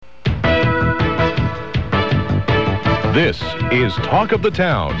This is Talk of the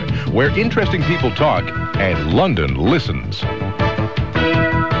Town, where interesting people talk and London listens.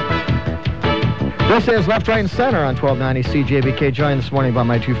 This is Left, Right, and Center on 1290 CJBK, joined this morning by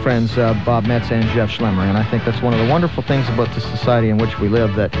my two friends, Bob Metz and Jeff Schlemmer. And I think that's one of the wonderful things about the society in which we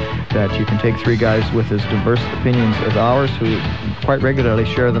live, that you can take three guys with as diverse opinions as ours, who quite regularly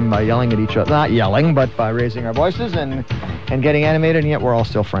share them by yelling at each other. Not yelling, but by raising our voices and getting animated, and yet we're all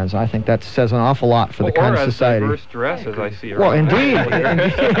still friends. And I think that says an awful lot for the kind of society. Or as diverse dress as I see. Well, indeed.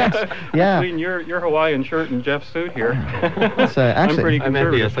 Yes. Yeah. Between your Hawaiian shirt and Jeff's suit here. Actually, I'm pretty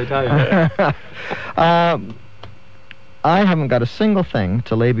conservative. I tell you. I haven't got a single thing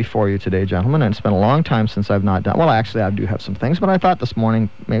to lay before you today, gentlemen, and it's been a long time since I've not done... Well, actually, I do have some things, but I thought this morning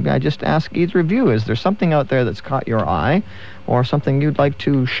maybe I'd just ask either of you, is there something out there that's caught your eye, or something you'd like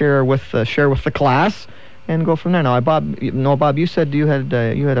to share with the class, and go from there? Now, Bob, you said you had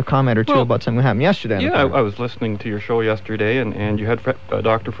a comment or two about something that happened yesterday. Yeah, I was listening to your show yesterday, and you had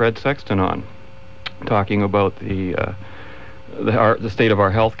Dr. Fred Sexton on, talking about the state of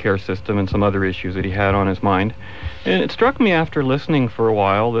our healthcare system and some other issues that he had on his mind. And it struck me after listening for a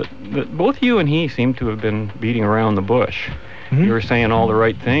while that both you and he seem to have been beating around the bush. Mm-hmm. You were saying all the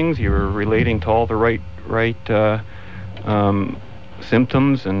right things. You were relating to all the right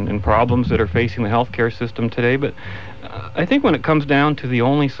symptoms and problems that are facing the healthcare system today. But I think when it comes down to the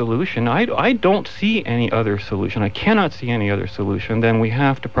only solution, I don't see any other solution. I cannot see any other solution than we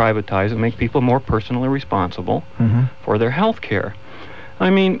have to privatize and make people more personally responsible for their health care. I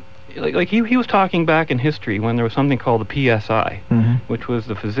mean, like he was talking back in history when there was something called the PSI, which was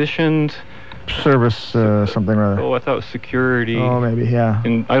the Physicians Service something or other. Oh, I thought it was security. Oh, maybe, yeah.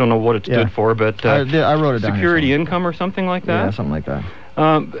 And I don't know what it stood for, but I wrote it down. Security income or something like that? Yeah, something like that.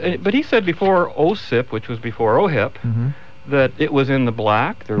 But he said before OSIP, which was before OHIP, that it was in the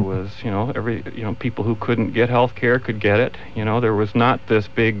black. There was, people who couldn't get health care could get it. There was not this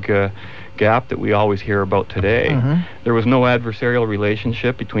big gap that we always hear about today. There was no adversarial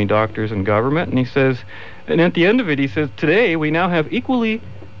relationship between doctors and government. And he says, and at the end of it, he says, today we now have equally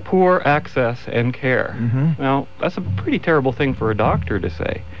poor access and care. Now, that's a pretty terrible thing for a doctor to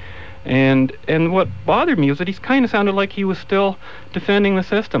say. And what bothered me was that he kind of sounded like he was still defending the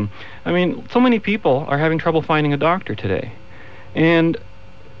system. I mean, so many people are having trouble finding a doctor today. And,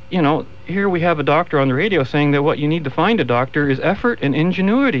 here we have a doctor on the radio saying that what you need to find a doctor is effort and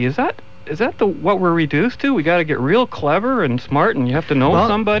ingenuity. Is that what we're reduced to? We got to get real clever and smart, and you have to know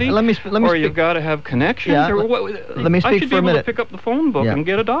somebody. Or you've got to have connections. Yeah, or what? Let me speak for a minute. I should be able to pick up the phone book and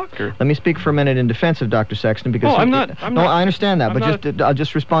get a doctor. Let me speak for a minute in defense of Dr. Sexton, because I understand that, but I'll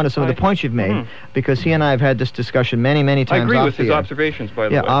just respond to some of the points you've made, because he and I have had this discussion many times. I agree with his observations, by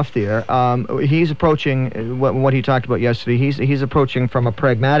the way. Yeah, off the air. He's approaching what he talked about yesterday. He's approaching from a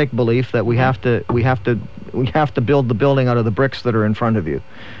pragmatic belief that we have to build the building out of the bricks that are in front of you.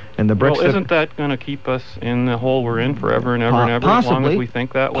 And the bricks. Well, isn't that going to keep us in the hole we're in forever and ever and ever, possibly, as long as we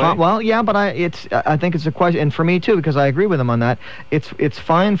think that way? Well, yeah, but I think it's a question, and for me too, because I agree with him on that. It's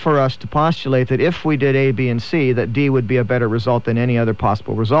fine for us to postulate that if we did A, B, and C, that D would be a better result than any other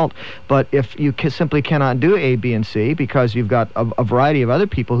possible result. But if you simply cannot do A, B, and C, because you've got a variety of other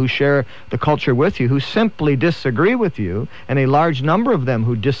people who share the culture with you, who simply disagree with you, and a large number of them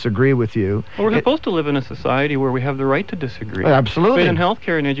who disagree with you. Well, we're supposed to live in a society where we have the right to disagree. Absolutely. But in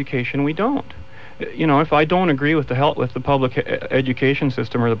healthcare and education, we don't. If I don't agree with the public education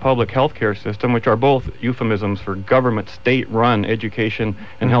system or the public healthcare system, which are both euphemisms for government, state-run education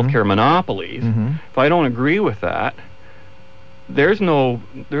and healthcare monopolies, if I don't agree with that, there's no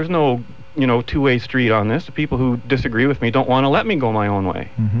two-way street on this. The people who disagree with me don't want to let me go my own way,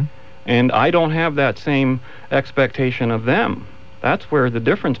 and I don't have that same expectation of them. That's where the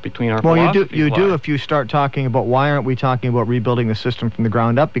difference between our philosophies you do if you start talking about why aren't we talking about rebuilding the system from the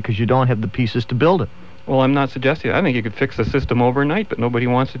ground up, because you don't have the pieces to build it. Well, I'm not suggesting that. I think you could fix the system overnight, but nobody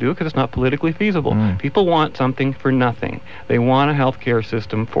wants to do it because it's not politically feasible. People want something for nothing. They want a healthcare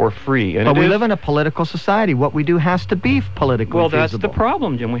system for free. And but we live in a political society. What we do has to be politically feasible. Well, that's the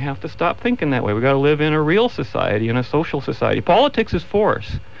problem, Jim. We have to stop thinking that way. We've got to live in a real society, in a social society. Politics is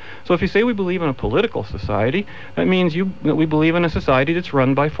force. So if you say we believe in a political society, that means that we believe in a society that's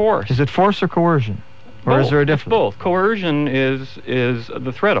run by force. Is it force or coercion? Or both. Is there a difference? It's both. Coercion is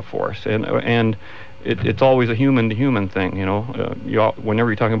the threat of force, and it's always a human-to-human thing. Whenever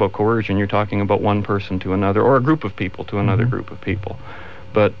you're talking about coercion, you're talking about one person to another, or a group of people to another group of people.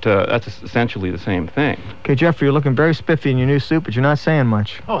 But that's essentially the same thing. Okay, Jeffrey, you're looking very spiffy in your new suit, but you're not saying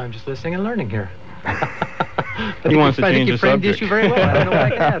much. Oh, I'm just listening and learning here. He wants to I change think you the framed the subject. issue very well. I don't know what I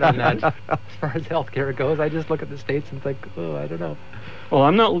can add on that. As far as healthcare goes, I just look at the states and think, oh, I don't know. Well,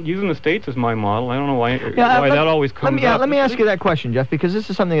 I'm not using the states as my model. I don't know why that always comes up. Let me ask you that question, Jeff, because this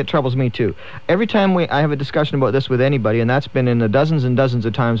is something that troubles me too. Every time I have a discussion about this with anybody, and that's been in the dozens and dozens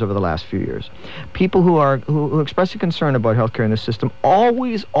of times over the last few years, people who express a concern about healthcare in this system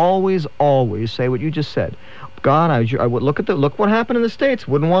always say what you just said. God, I would look what happened in the states.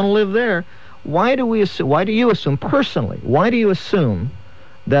 Wouldn't want to live there. Why do you assume personally? Why do you assume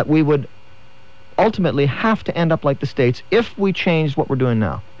that we would ultimately have to end up like the states if we changed what we're doing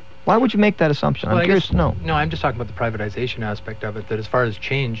now? Why would you make that assumption? I'm curious to know. No, I'm just talking about the privatization aspect of it, that as far as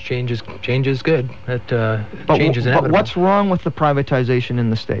change is good. Change is inevitable. But what's wrong with the privatization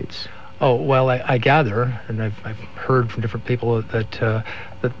in the states? Oh, well, I gather, and I've heard from different people that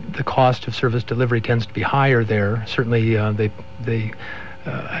the cost of service delivery tends to be higher there. Certainly, they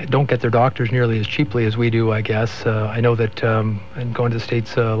don't get their doctors nearly as cheaply as we do, I guess. I know that, and going to the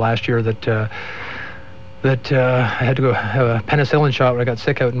States last year, that I had to go have a penicillin shot when I got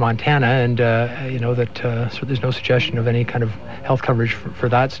sick out in Montana, and so there's no suggestion of any kind of health coverage for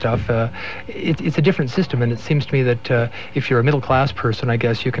that stuff. It's a different system, and it seems to me that if you're a middle-class person, I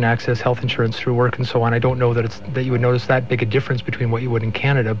guess you can access health insurance through work and so on. I don't know that you would notice that big a difference between what you would in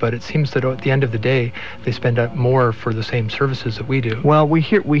Canada, but it seems that at the end of the day, they spend more for the same services that we do. Well, we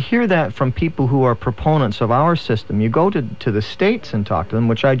hear that from people who are proponents of our system. You go to the States and talk to them,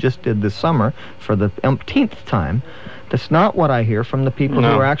 which I just did this summer for the umpteenth time. That's not what I hear from the people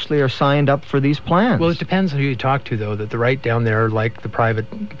who are signed up for these plans. Well, it depends who you talk to, though. That the right down there like the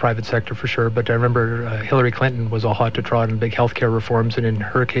private sector for sure. But I remember Hillary Clinton was all hot to trot on big healthcare reforms, and in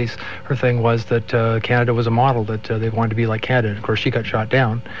her case, her thing was that Canada was a model, that they wanted to be like Canada. And of course, she got shot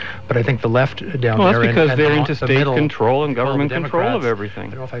down. But I think the left down there, that's because they're into the state middle, control and government control of everything. I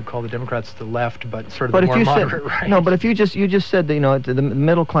don't know if I'd call the Democrats the left, but sort of the more moderate right. No, but if you just said that the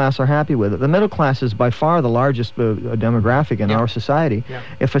middle class are happy with it. The middle class is by far the largest demographic in our society. Yeah.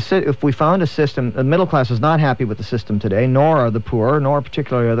 If we found a system, the middle class is not happy with the system today, nor are the poor, nor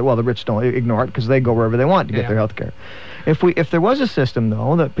particularly the rich don't ignore it because they go wherever they want to get their health care. If there was a system,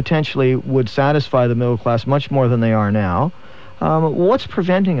 though, that potentially would satisfy the middle class much more than they are now, what's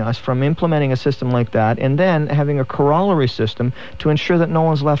preventing us from implementing a system like that and then having a corollary system to ensure that no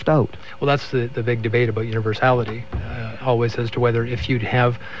one's left out? Well, that's the big debate about universality, always as to whether if you'd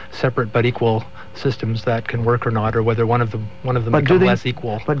have separate but equal systems that can work or not, or whether one of them become less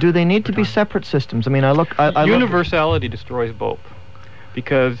equal. But do they need to be separate systems? I mean, Universality destroys both,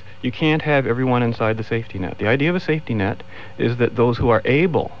 because you can't have everyone inside the safety net. The idea of a safety net is that those who are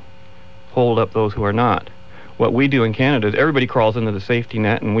able hold up those who are not. What we do in Canada is everybody crawls into the safety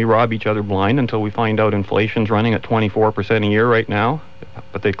net, and we rob each other blind until we find out inflation's running at 24% a year right now.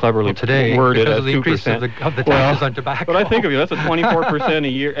 But they cleverly worded it as 2%. The increase of the taxes on tobacco. But I think of you, that's a 24% a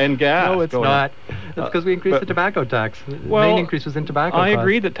year, and gas. No, it's not. That's because we increased the tobacco tax. The main increase was in tobacco I costs.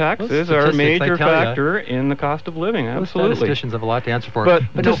 agree that taxes are a major factor in the cost of living. Absolutely. Statisticians have a lot to answer for.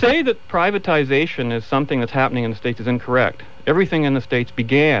 But to say that privatization is something that's happening in the States is incorrect. Everything in the States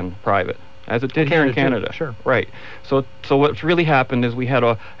began private, as it did here in Canada. Too, sure. Right. So what's really happened is we had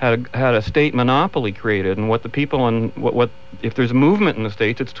a state monopoly created, and what the people and what if there's a movement in the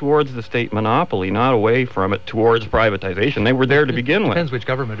States, it's towards the state monopoly, not away from it towards privatization. They were there to begin with. Depends which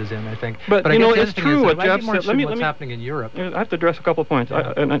government is in, I think. But I you guess it's true what Jeff said. Let me what's happening in Europe. I have to address a couple of points,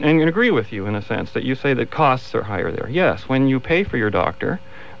 and agree with you in a sense that you say that costs are higher there. Yes, when you pay for your doctor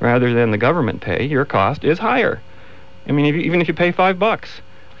rather than the government pay, your cost is higher. I mean, even if you pay $5.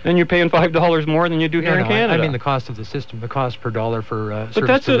 Then you're paying $5 more than you do here in Canada. I mean the cost of the system, the cost per dollar for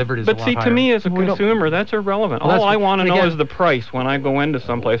service delivered is a lot higher. But see, to me as a consumer, that's irrelevant. All I want to know is the price when I go into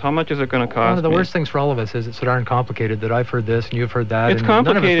someplace. How much is it going to cost? One of the worst things for all of us is it's so darn complicated that I've heard this and you've heard that. It's and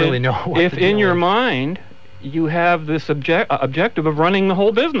complicated. None of us really know what if in your mind you have this objective of running the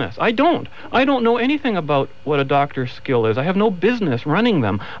whole business. I don't know anything about what a doctor's skill is. I have no business running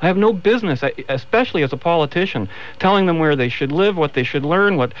them. I have no business, especially as a politician, telling them where they should live, what they should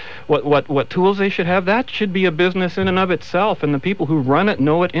learn, what tools they should have. That should be a business in and of itself, and the people who run it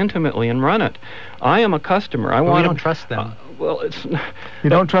know it intimately and run it. I am a customer. We don't trust them. You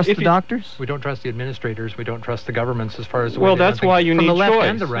don't trust the doctors? We don't trust the administrators. We don't trust the governments as far as that's why you need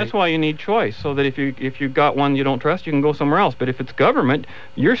choice. Right. That's why you need choice, so that if you've got got one you don't trust, you can go somewhere else. But if it's government,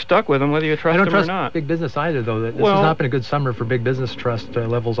 you're stuck with them whether you trust them or not. I don't trust big business either, though. This has not been a good summer for big business trust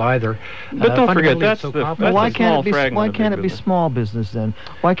levels either. But don't forget, that's why can't it be small business then?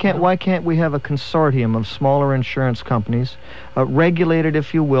 Why can't we have a consortium of smaller insurance companies, regulated,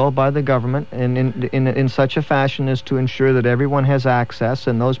 if you will, by the government, and in such a fashion as to ensure that everyone has access,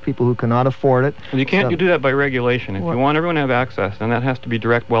 and those people who cannot afford it. Well, you can't do that by regulation. If you want everyone to have access, then that has to be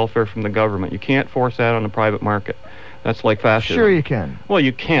direct welfare from the government. You can't force that on the private market. That's like fascism. Sure you can. Well,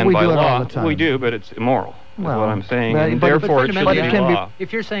 you can we by do it law. All the time. We do, but it's immoral. That's what I'm saying. But, and therefore, it shouldn't be law.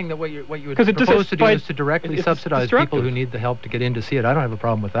 If you're saying that what you would propose to do is to directly subsidize people who need the help to get in to see it, I don't have a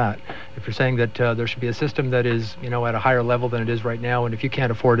problem with that. If you're saying that there should be a system that is, at a higher level than it is right now, and if you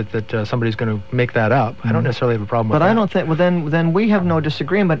can't afford it, that somebody's going to make that up, I don't necessarily have a problem with that. But I don't think. Well, then we have no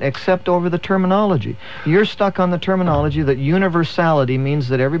disagreement except over the terminology. You're stuck on the terminology that universality means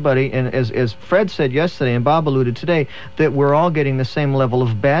that everybody, and as Fred said yesterday and Bob alluded today, that we're all getting the same level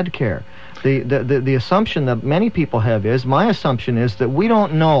of bad care. The assumption that many people have my assumption is that we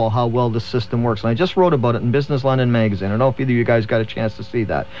don't know how well the system works. And I just wrote about it in Business London magazine. I don't know if either of you guys got a chance to see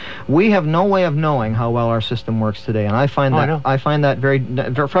that. We have no way of knowing how well our system works today, and I find that very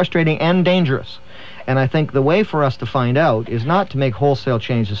frustrating and dangerous. And I think the way for us to find out is not to make wholesale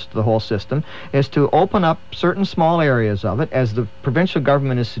changes to the whole system, is to open up certain small areas of it, as the provincial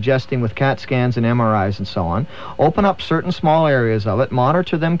government is suggesting with CAT scans and MRIs and so on. Open up certain small areas of it,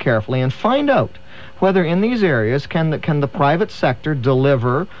 monitor them carefully, and find out whether in these areas can the private sector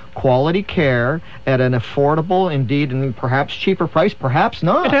deliver quality care at an affordable, indeed, and perhaps cheaper price, perhaps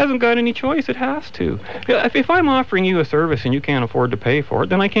not. It hasn't got any choice. It has to. If I'm offering you a service and you can't afford to pay for it,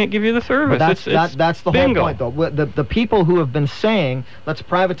 then I can't give you the service. But that's the whole point, though. The people who have been saying, let's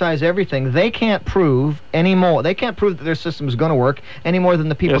privatize everything, they can't prove anymore. They can't prove that their system is going to work any more than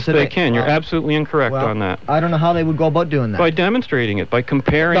the people today. Yes, they can. You're absolutely incorrect on that. I don't know how they would go about doing that. By demonstrating it, by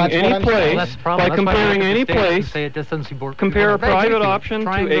comparing any place, compare a private option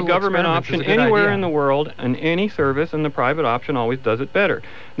to a government option anywhere in the world, and any service, and the private option always does it better.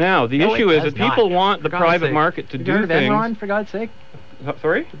 Now, the issue is that people want the private market to do things. Have you heard of Enron, for God's sake?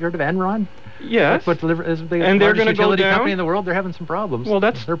 Sorry? Have you heard of Enron? Yes. Is the largest utility company in the world. They're having some problems. Well,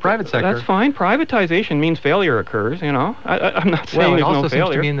 they're private sector. That's fine. Privatization means failure occurs. I'm not saying there's no failure.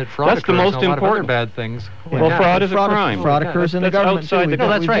 Seems to mean that fraud that's the most and a lot important. Of other bad things. Well, fraud is a crime. Fraud occurs in the government too.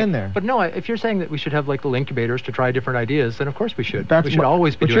 That's right. Been there. But no, if you're saying that we should have like little incubators to try different ideas, then of course we should. We should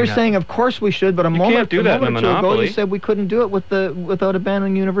always be doing that. But you're saying, of course we should. But a moment or two ago, you said we couldn't do it without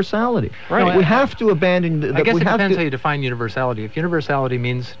abandoning universality. Right. We have to abandon. I guess it depends how you define universality. If universality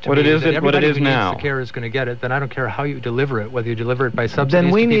means to me that everybody who needs the care is going to get it, then I don't care how you deliver it, whether you deliver it by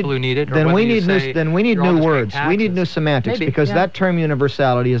subsidies to people who need it, or then whether we you need say then we need new words. We need new semantics, because that term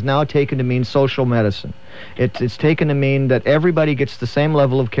universality is now taken to mean social medicine. It's taken to mean that everybody gets the same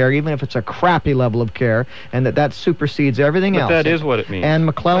level of care, even if it's a crappy level of care, and that supersedes everything else. But that is what it means. And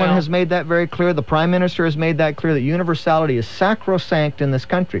McClellan has made that very clear. The Prime Minister has made that clear, that universality is sacrosanct in this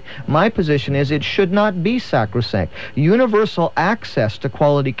country. My position is it should not be sacrosanct. Universal access to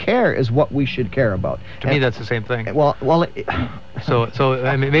quality care is what we should care about. To me, that's the same thing. Well. So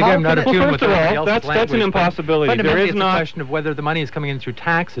I mean, maybe I'm not attuned with everybody else's language. That's an impossibility. There is not a question of whether the money is coming in through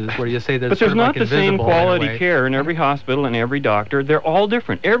taxes, where you say that it's sort of like invisible. But there's not the same quality care in every hospital and every doctor. They're all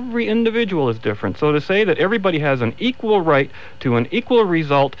different. Every individual is different. So to say that everybody has an equal right to an equal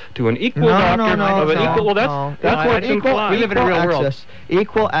result, to an equal doctor, that's what's implied. We live in a real world.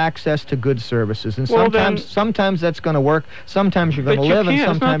 Equal access to good services, and sometimes that's going to work. Sometimes you're going to live, and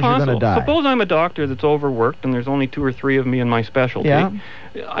sometimes you're going to die. Suppose I'm a doctor that's overworked, and there's only 2 or 3 of me in my specialty. Yeah.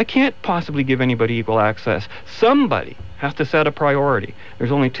 I can't possibly give anybody equal access. Somebody has to set a priority.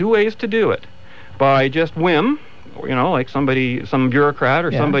 There's only 2 ways to do it: by just whim, like some bureaucrat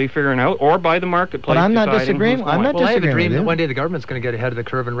or somebody figuring out, or by the marketplace. But I'm not disagreeing. I have a dream that one day the government's going to get ahead of the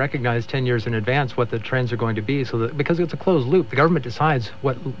curve and recognize 10 years in advance what the trends are going to be, so that, because it's a closed loop, the government decides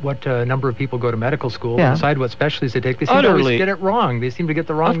what number of people go to medical school, and decide what specialties they take. They seem to always get it wrong. They seem to get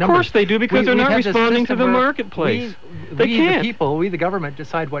the wrong numbers. Of course they do, because they're not responding to the marketplace. They can't. The government,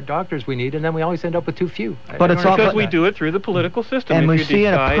 decide what doctors we need, and then we always end up with too few. But it's because we do it through the political system. And we see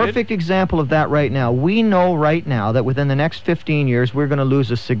a perfect example of that right now. We know right now that within the next 15 years, we're going to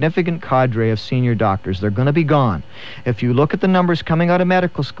lose a significant cadre of senior doctors. They're going to be gone. If you look at the numbers coming out of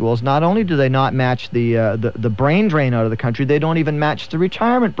medical schools, not only do they not match the brain drain out of the country, they don't even match the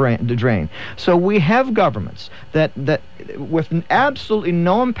retirement drain. So we have governments that with absolutely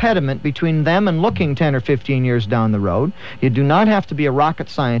no impediment between them and looking 10 or 15 years down the road. You do not have to be a rocket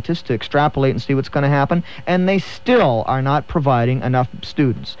scientist to extrapolate and see what's going to happen, and they still are not providing enough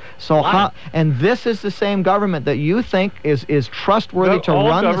students. So and this is the same government that you think is trustworthy to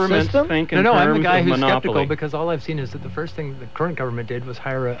run the system? No, I'm the guy who's skeptical, because all I've seen is that the first thing the current government did was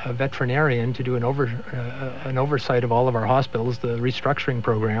hire a veterinarian to do an oversight of all of our hospitals, the restructuring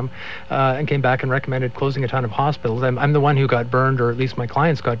program, and came back and recommended closing a ton of hospitals. I'm the one who got burned, or at least my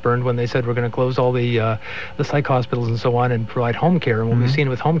clients got burned, when they said we're going to close all the psych hospitals and so on and provide home care. And what we've seen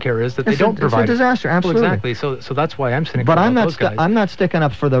with home care is that they don't provide. It's a disaster, absolutely. Well, exactly. So that's why I'm cynical. But about I'm not sticking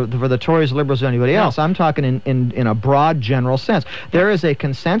up for the Tories, Liberals, or anybody else. I'm talking in a broad, general sense. There is a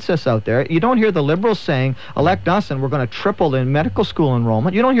consensus out there. You don't hear the Liberals saying, elect us and we're going to triple the medical school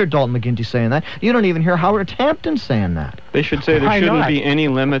enrollment. You don't hear Dalton McGuinty saying that. You don't even hear Howard Hampton saying that. They should say there shouldn't be any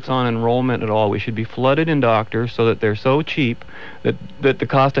limits on enrollment at all. We should be flooded in doctors so that they're so cheap that the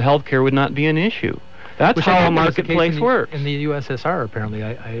cost of health care would not be an issue. That's how a marketplace works. In the USSR, apparently,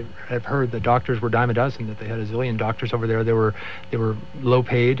 I've heard that doctors were dime a dozen, that they had a zillion doctors over there. They were low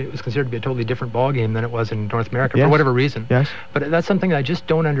paid. It was considered to be a totally different ballgame than it was in North America, for whatever reason. Yes. But that's something I just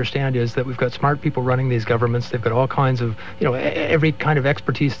don't understand, is that we've got smart people running these governments. They've got all kinds of, every kind of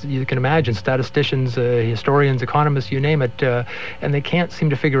expertise that you can imagine, statisticians, historians, economists, you name it, and they can't seem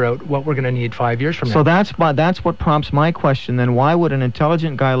to figure out what we're going to need 5 years from now. So that's what prompts my question, then. Why would an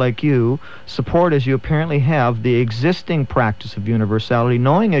intelligent guy like you support, as you apparently have, the existing practice of universality,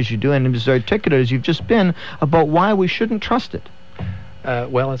 knowing as you do and as articulate as you've just been about why we shouldn't trust it?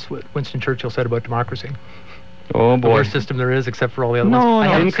 Well, that's what Winston Churchill said about democracy. Oh, boy. The worst system there is, except for all the other ones.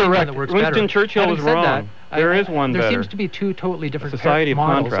 No, incorrect. Winston Churchill was wrong. There is one better. There seems to be two totally different Society of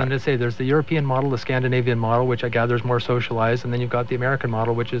models. contract. And to say there's the European model, the Scandinavian model, which I gather is more socialized, and then you've got the American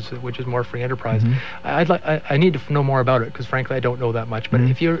model, which is more free enterprise. I need to know more about it, because frankly I don't know that much. But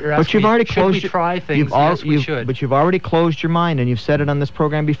if you're asking me, should we try things? Yes, we should. But you've already closed your mind, and you've said it on this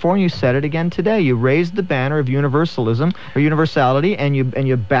program before, and you said it again today. You raised the banner of universalism or universality, and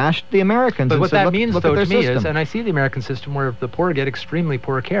you bashed the Americans. But what that means, though, to me system is, and I see the American system where the poor get extremely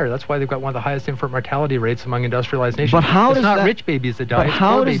poor care. That's why they've got one of the highest infant mortality rates among industrialized nations. But how it's does not rich babies that die. But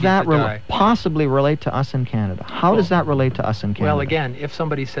how does that die. possibly relate to us in Canada? How does that relate to us in Canada? Well, again, if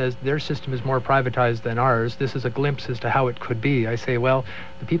somebody says their system is more privatized than ours, this is a glimpse as to how it could be. I say, well,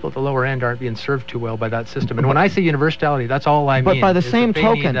 the people at the lower end aren't being served too well by that system. And when I say universality, that's all I mean. But by the same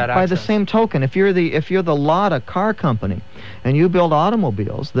token, if you're the Lada car company, and you build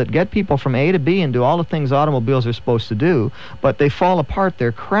automobiles that get people from A to B and do all the things automobiles are supposed to do, but they fall apart.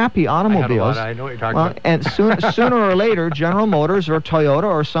 They're crappy automobiles. I know what you're talking about. And sooner or later, General Motors or Toyota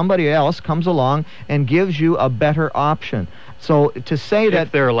or somebody else comes along and gives you a better option. So to say that...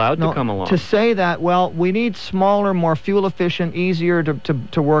 If they're allowed to come along. To say that, well, we need smaller, more fuel-efficient, easier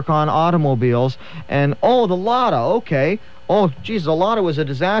to work on automobiles, and, oh, the Lada, okay. Oh, geez, the Lada was a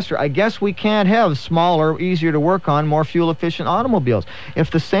disaster. I guess we can't have smaller, easier to work on, more fuel-efficient automobiles.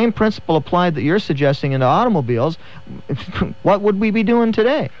 If the same principle applied that you're suggesting into automobiles, what would we be doing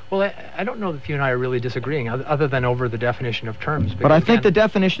today? Well, I don't know if you and I are really disagreeing, other than over the definition of terms. But I think the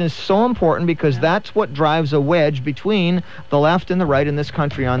definition is so important, because that's what drives a wedge between the left and the right in this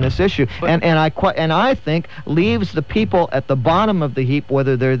country on this issue. And I think leaves the people at the bottom of the heap,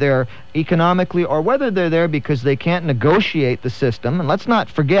 whether they're there economically or whether they're there because they can't negotiate the system. And let's not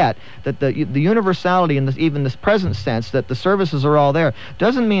forget that the universality in even this present sense, that the services are all there,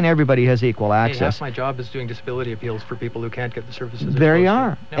 doesn't mean everybody has equal access. Hey, half my job is doing disability appeals for people who can't get the services. There you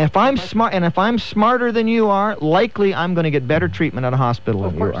are. No, if I'm smart, and if I'm smarter than you are, likely I'm going to get better treatment at a hospital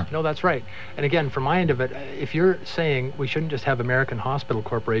than you are. No, that's right. And again, from my end of it, if you're saying we shouldn't just have American Hospital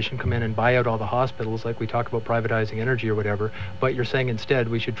Corporation come in and buy out all the hospitals like we talk about privatizing energy or whatever, but you're saying instead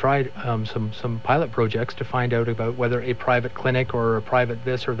we should try some pilot projects to find out about whether a private clinic or a private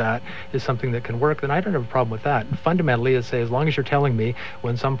this or that is something that can work, then I don't have a problem with that. Fundamentally, is say, as long as you're telling me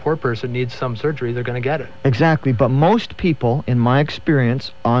when some poor person needs some surgery, they're going to get it. Exactly. But most people, in my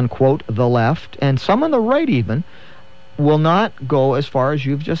experience, on, quote, the left, and some on the right even, will not go as far as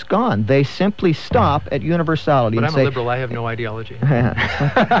you've just gone. They simply stop at universality. But and I'm a liberal. I have no ideology.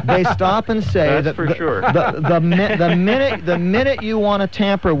 They stop and say that's for sure. The minute you want to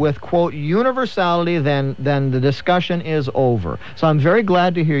tamper with, quote, universality, then the discussion is over. So I'm very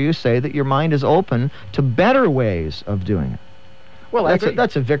glad to hear you say that your mind is open to better ways of doing it. Well,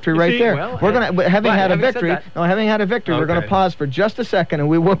 that's a victory right there. Well, we're gonna having had a victory. We're going to pause for just a second, and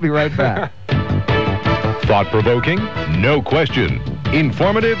we will be right back. Thought-provoking? No question.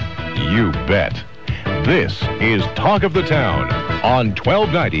 Informative? You bet. This is Talk of the Town on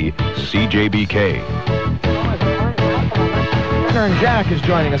 1290 CJBK. and Jack is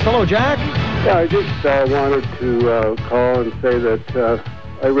joining us. Hello, Jack. Yeah, I just wanted to call and say that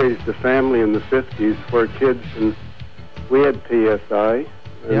I raised a family in the 50s, 4 kids, and we had PSI,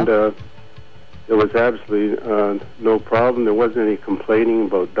 and there was absolutely no problem. There wasn't any complaining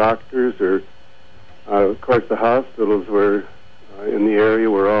about doctors, or of course the hospitals were in the area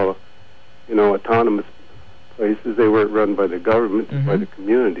were all, autonomous places. They weren't run by the government, by the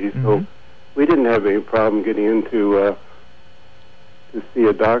community, so we didn't have any problem getting into to see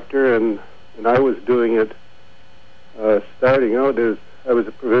a doctor, and I was doing it starting out as I was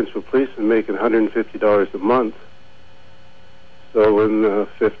a provincial policeman making $150 a month, so in the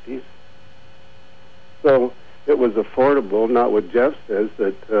 50s. So it was affordable, not what Jeff says,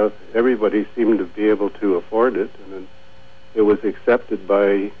 that everybody seemed to be able to afford it, and then it was accepted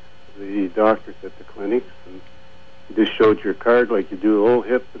by the doctors at the clinics, and you just showed your card like you do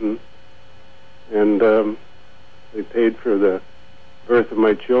OHIP, and they paid for the birth of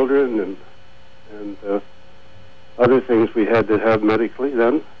my children and other things we had to have medically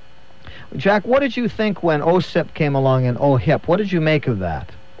then. Jack, what did you think when OSIP came along and OHIP? What did you make of that?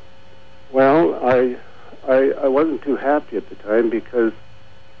 Well, I wasn't too happy at the time because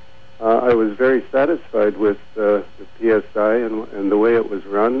I was very satisfied with the PSI and the way it was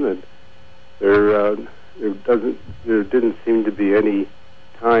run, and there didn't seem to be any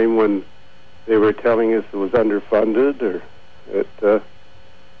time when they were telling us it was underfunded, or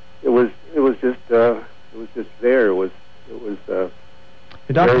it was just there. It was very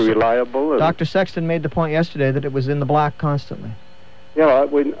reliable. Dr. Sexton made the point yesterday that it was in the black constantly. Yeah,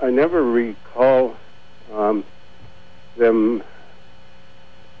 I never recall them,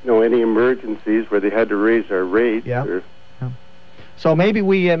 any emergencies where they had to raise our rates. Yeah. So maybe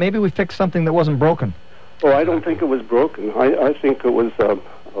we fixed something that wasn't broken. Oh, I don't think it was broken. I think it was a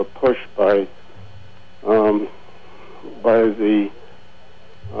push by the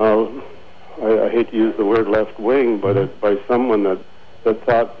I hate to use the word left wing, but by someone that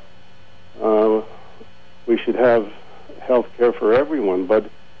thought we should have health care for everyone. But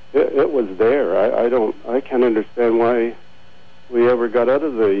it was there. I can't understand why we ever got out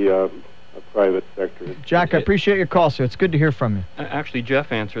of the private sector. Jack, I appreciate your call, sir. It's good to hear from you. Actually,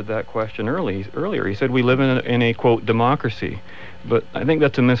 Jeff answered that question earlier. He said we live in a quote, democracy. But I think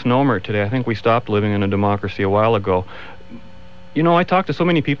that's a misnomer today. I think we stopped living in a democracy a while ago. I talk to so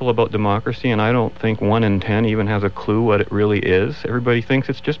many people about democracy, and I don't think 1 in 10 even has a clue what it really is. Everybody thinks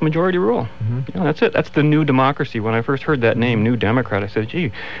it's just majority rule. That's it. That's the new democracy. When I first heard that name, New Democrat, I said,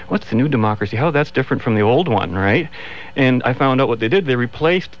 gee, what's the new democracy? How that's different from the old one, right? And I found out what they did. They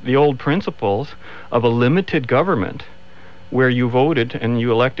replaced the old principles of a limited government, where you voted and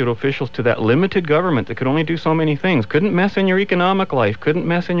you elected officials to that limited government that could only do so many things, couldn't mess in your economic life, couldn't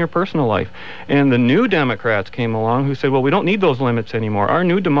mess in your personal life. And the new Democrats came along who said, well, we don't need those limits anymore. Our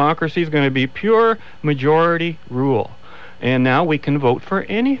new democracy is going to be pure majority rule. And now we can vote for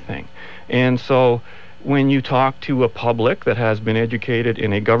anything. And so when you talk to a public that has been educated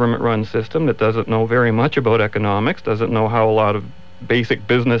in a government-run system that doesn't know very much about economics, doesn't know how a lot of basic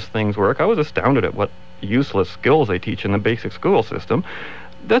business things work, I was astounded at what useless skills they teach in the basic school system.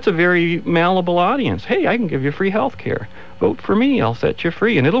 That's a very malleable audience. Hey, I can give you free health care. Vote for me, I'll set you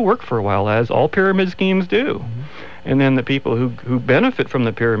free. And it'll work for a while, as all pyramid schemes do. And then the people who benefit from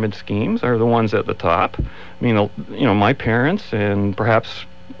the pyramid schemes are the ones at the top. I mean, my parents, and perhaps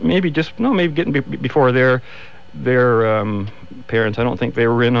maybe getting before their parents. I don't think they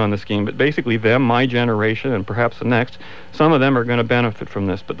were in on the scheme, but basically them, my generation, and perhaps the next, some of them are going to benefit from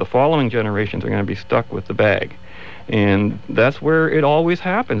this, but the following generations are going to be stuck with the bag. And that's where it always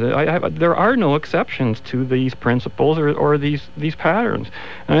happens. There are no exceptions to these principles or these patterns.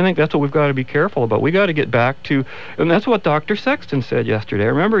 And I think that's what we've got to be careful about. We got to get back to, and that's what Dr. Sexton said yesterday. I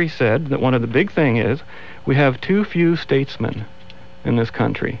remember he said that one of the big thing is we have too few statesmen in this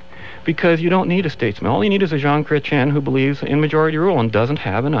country. Because you don't need a statesman. All you need is a Jean Chrétien who believes in majority rule and doesn't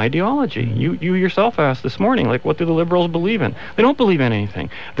have an ideology. You yourself asked this morning, what do the Liberals believe in? They don't believe in anything.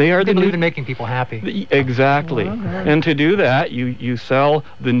 They believe in making people happy. Exactly. And to do that, you sell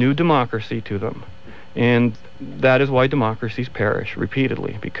the new democracy to them. And that is why democracies perish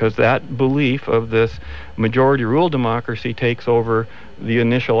repeatedly, because that belief of this majority rule democracy takes over the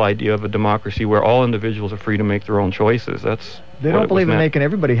initial idea of a democracy where all individuals are free to make their own choices. They don't believe in making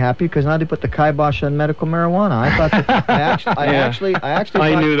everybody happy because now they put the kibosh on medical marijuana. I thought that,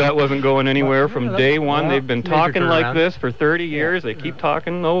 I knew that wasn't going anywhere from day one. They've been talking like this for 30 years. They keep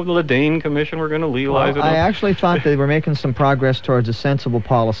talking, the Ledane Commission, we're going to legalize it. I actually thought they were making some progress towards a sensible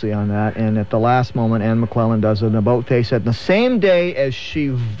policy on that, and at the last moment, Ann McClellan does an about-face said the same day as she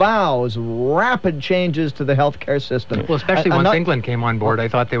vows rapid changes to the healthcare system. Well, especially once England came on board, I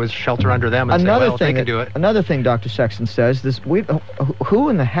thought there was shelter under them and say, well, they can do it. Another thing Dr. Sexton says, who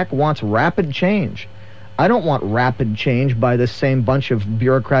in the heck wants rapid change? I don't want rapid change by this same bunch of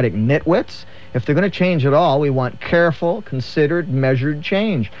bureaucratic nitwits. If they're going to change at all, we want careful, considered, measured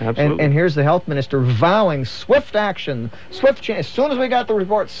change. Absolutely. And here's the health minister vowing swift action, swift change. As soon as we got the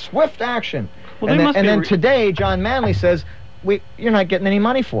report, swift action. Well, and then today, John Manley says, you're not getting any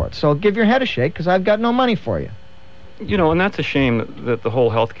money for it. So give your head a shake because I've got no money for you. And that's a shame that the whole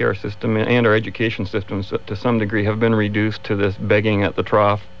healthcare system and our education systems, to some degree, have been reduced to this begging at the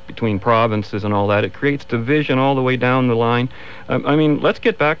trough between provinces and all that. It creates division all the way down the line. Let's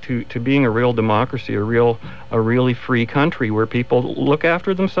get back to being a real democracy, a really free country where people look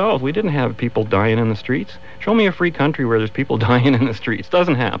after themselves. We didn't have people dying in the streets. Show me a free country where there's people dying in the streets.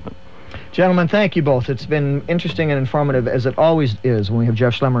 Doesn't happen. Gentlemen, thank you both. It's been interesting and informative, as it always is when we have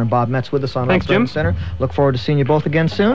Jeff Schlemmer and Bob Metz with us on Left Right Center. Look forward to seeing you both again soon.